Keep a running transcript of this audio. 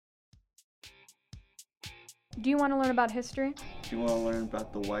Do you want to learn about history? Do you want to learn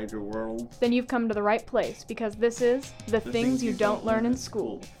about the wider world? Then you've come to the right place, because this is The Things You Don't Learn in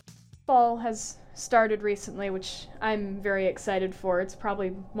School. Fall has started recently, which I'm very excited for. It's probably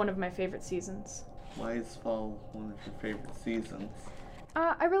one of my favorite seasons. Why is fall one of your favorite seasons?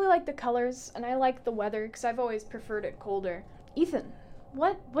 I really like the colors, and I like the weather, because I've always preferred it colder. Ethan,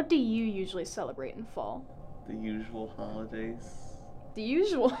 what do you usually celebrate in fall? The usual holidays. The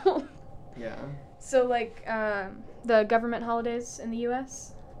usual? Yeah. So, like, the government holidays in the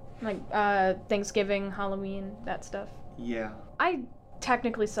U.S.? Like, Thanksgiving, Halloween, that stuff? Yeah. I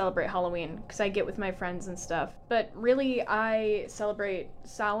technically celebrate Halloween, because I get with my friends and stuff. But really, I celebrate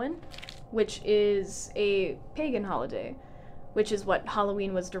Samhain, which is a pagan holiday, which is what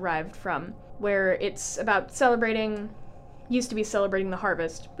Halloween was derived from, where it's about used to be celebrating the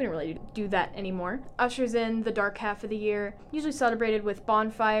harvest. We don't really do that anymore. Ushers in the dark half of the year, usually celebrated with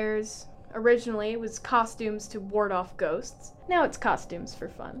bonfires. Originally, it was costumes to ward off ghosts. Now it's costumes for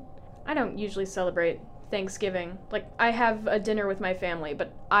fun. I don't usually celebrate Thanksgiving. Like, I have a dinner with my family,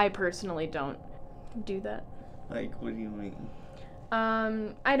 but I personally don't do that. Like, what do you mean?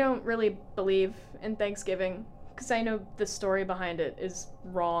 I don't really believe in Thanksgiving, because I know the story behind it is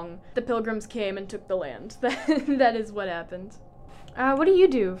wrong. The Pilgrims came and took the land. That is what happened. What do you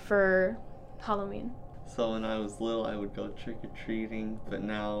do for Halloween? So when I was little, I would go trick-or-treating, but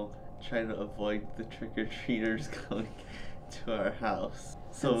now try to avoid the trick-or-treaters going to our house.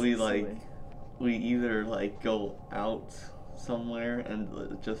 So That's silly. we either, go out somewhere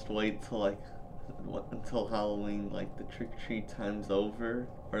and just wait till, until Halloween, the trick-or-treat time's over.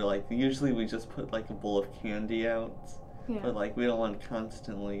 Or, usually we just put, a bowl of candy out. Yeah. But, we don't want to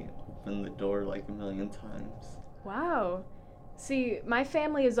constantly open the door, a million times. Wow. See, my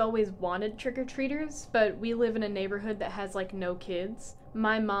family has always wanted trick-or-treaters, but we live in a neighborhood that has, no kids.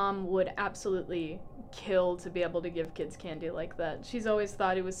 My mom would absolutely kill to be able to give kids candy like that. She's always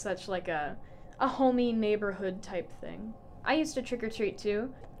thought it was such, a homey neighborhood type thing. I used to trick-or-treat,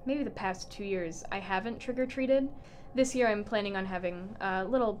 too. Maybe the past 2 years I haven't trick-or-treated. This year I'm planning on having a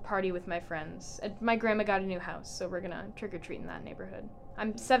little party with my friends. My grandma got a new house, so we're gonna trick-or-treat in that neighborhood.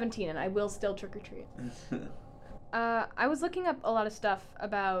 I'm 17 and I will still trick-or-treat. I was looking up a lot of stuff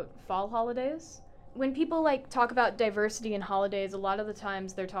about fall holidays. When people talk about diversity in holidays, a lot of the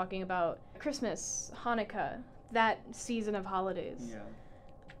times they're talking about Christmas, Hanukkah, that season of holidays. Yeah.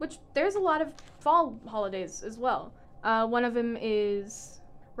 Which there's a lot of fall holidays as well. One of them is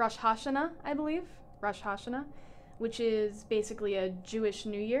Rosh Hashanah, I believe. Rosh Hashanah, which is basically a Jewish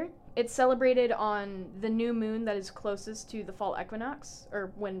New Year. It's celebrated on the new moon that is closest to the fall equinox,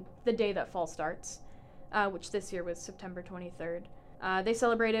 or the day that fall starts, which this year was September 23rd. They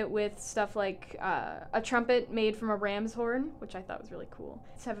celebrate it with stuff like a trumpet made from a ram's horn, which I thought was really cool.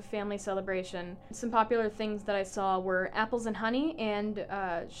 Let's have a family celebration. Some popular things that I saw were apples and honey and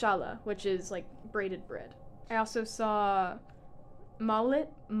challah, which is braided bread. I also saw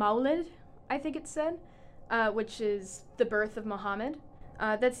Maulid, I think it said, which is the birth of Muhammad.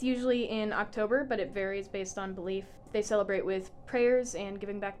 That's usually in October, but it varies based on belief. They celebrate with prayers and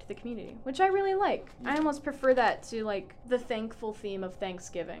giving back to the community, which I really like. I almost prefer that to, the thankful theme of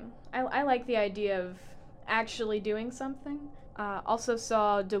Thanksgiving. I like the idea of actually doing something. Also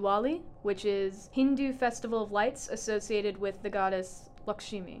saw Diwali, which is Hindu festival of lights associated with the goddess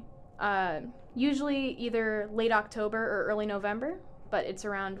Lakshmi. Usually either late October or early November, but it's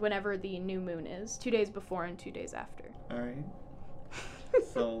around whenever the new moon is, 2 days before and 2 days after. Alright.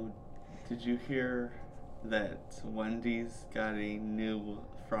 So, did you hear that Wendy's got a new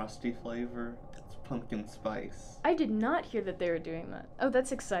Frosty flavor? It's pumpkin spice. I did not hear that they were doing that. Oh,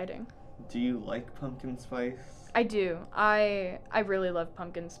 that's exciting. Do you like pumpkin spice? I do. I really love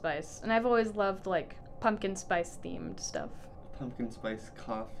pumpkin spice, and I've always loved, pumpkin spice themed stuff. Pumpkin spice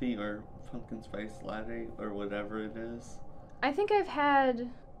coffee or pumpkin spice latte or whatever it is? I think I've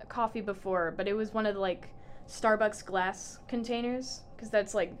had coffee before, but it was one of the, Starbucks glass containers, because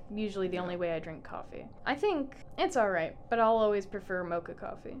that's, usually the only way I drink coffee. I think it's alright, but I'll always prefer mocha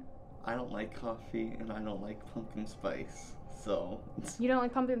coffee. I don't like coffee, and I don't like pumpkin spice, so... You don't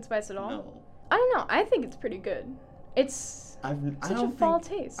like pumpkin spice at all? No. I don't know. I think it's pretty good. It's such a fall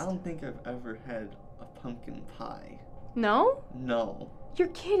taste. I don't think I've ever had a pumpkin pie. No? No. You're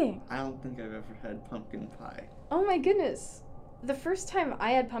kidding. I don't think I've ever had pumpkin pie. Oh my goodness. The first time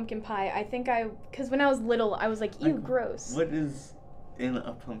I had pumpkin pie, I think because when I was little, I was like, ew, gross. What is in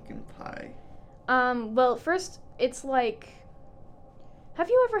a pumpkin pie? Well, first, it's have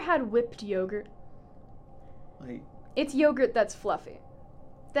you ever had whipped yogurt? It's yogurt that's fluffy.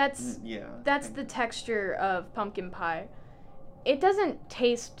 That's the texture of pumpkin pie. It doesn't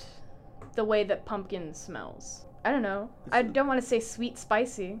taste the way that pumpkin smells. I don't know. I don't want to say sweet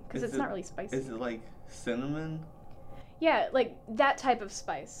spicy, because it's not really spicy. Is it like cinnamon? Yeah, like that type of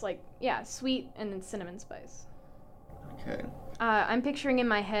spice. Like, yeah, sweet and then cinnamon spice. Okay. I'm picturing in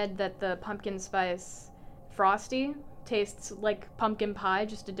my head that the pumpkin spice Frosty tastes like pumpkin pie,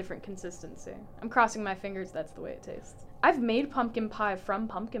 just a different consistency. I'm crossing my fingers that's the way it tastes. I've made pumpkin pie from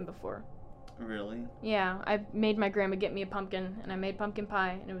pumpkin before. Really? Yeah, I made my grandma get me a pumpkin, and I made pumpkin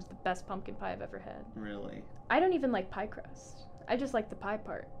pie, and it was the best pumpkin pie I've ever had. Really? I don't even like pie crust. I just like the pie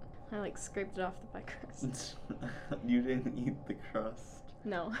part. I like scraped it off the pie crust. You didn't eat the crust?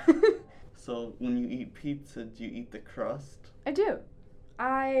 No. So when you eat pizza, do you eat the crust? I do.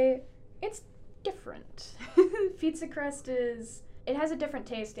 It's different. Pizza crust it has a different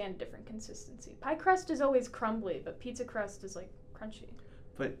taste and a different consistency. Pie crust is always crumbly, but pizza crust is like crunchy.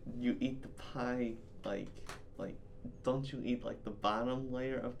 But you eat the pie like don't you eat like the bottom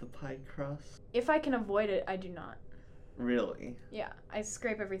layer of the pie crust? If I can avoid it, I do not. Really? Yeah, I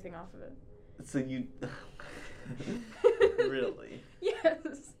scrape everything off of it. So you really?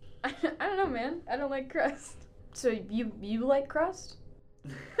 Yes. I don't know, man. I don't like crust. So you like crust?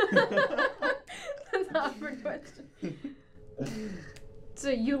 That's an awkward question. So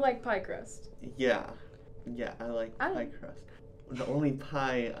you like pie crust? Yeah, I like pie crust. The only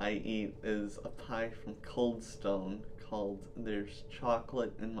pie I eat is a pie from Cold Stone called There's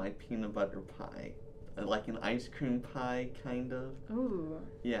Chocolate in My Peanut Butter Pie. Like an ice cream pie, kind of. Ooh.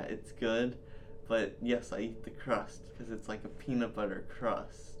 Yeah, it's good. But yes, I eat the crust because it's like a peanut butter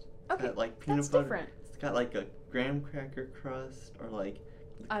crust. Okay, got like peanut that's butter. different. It's got like a graham cracker crust or like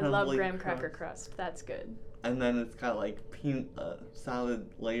I love graham cracker crust. That's good. And then it's got like a solid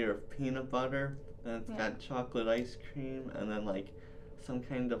layer of peanut butter. And it's got chocolate ice cream, and then like some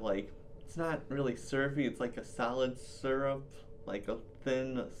kind of like, it's not really syrupy, it's like a solid syrup, like a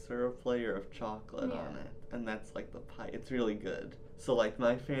thin syrup layer of chocolate on it. And that's like the pie. It's really good. So like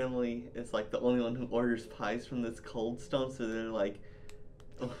my family is like the only one who orders pies from this Cold Stone, so they're like,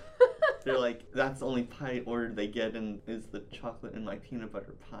 that's the only pie order they get, and is the chocolate in my peanut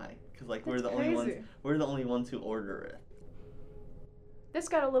butter pie. Because like we're the only ones who order it. This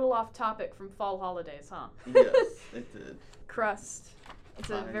got a little off topic from fall holidays, huh? Yes, it did. Crust. It's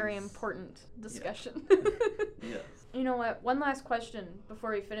a very important discussion. Yeah. Yes. You know what? One last question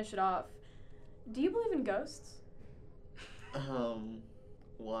before we finish it off. Do you believe in ghosts?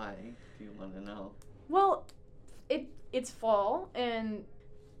 Why do you want to know? Well, it's fall, and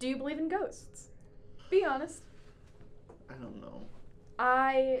do you believe in ghosts? Be honest. I don't know.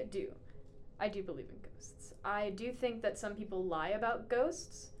 I do. I do believe in ghosts. I do think that some people lie about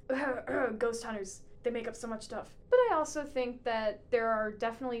ghosts. Ghost hunters, they make up so much stuff. But I also think that there are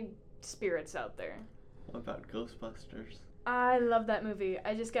definitely spirits out there. What about Ghostbusters? I love that movie.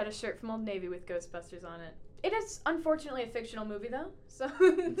 I just got a shirt from Old Navy with Ghostbusters on it. It is unfortunately a fictional movie though, so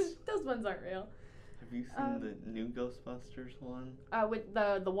those ones aren't real. Have you seen the new Ghostbusters one? With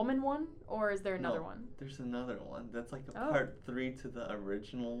the woman one, or is there another one? There's another one. That's like a part 3 to the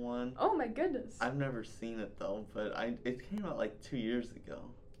original one. Oh my goodness. I've never seen it though, but it came out like 2 years ago.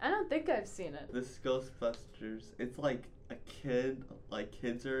 I don't think I've seen it. This Ghostbusters, it's like a kid, like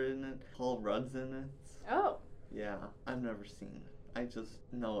kids are in it. Paul Rudd's in it. Oh. Yeah, I've never seen it. I just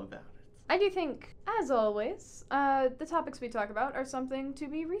know about it. I do think, as always, the topics we talk about are something to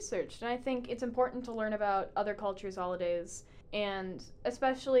be researched. And I think it's important to learn about other cultures' holidays, and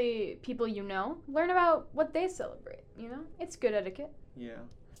especially people you know, learn about what they celebrate, you know? It's good etiquette. Yeah.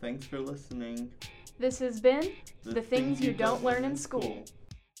 Thanks for listening. This has been The Things You Don't Learn in School.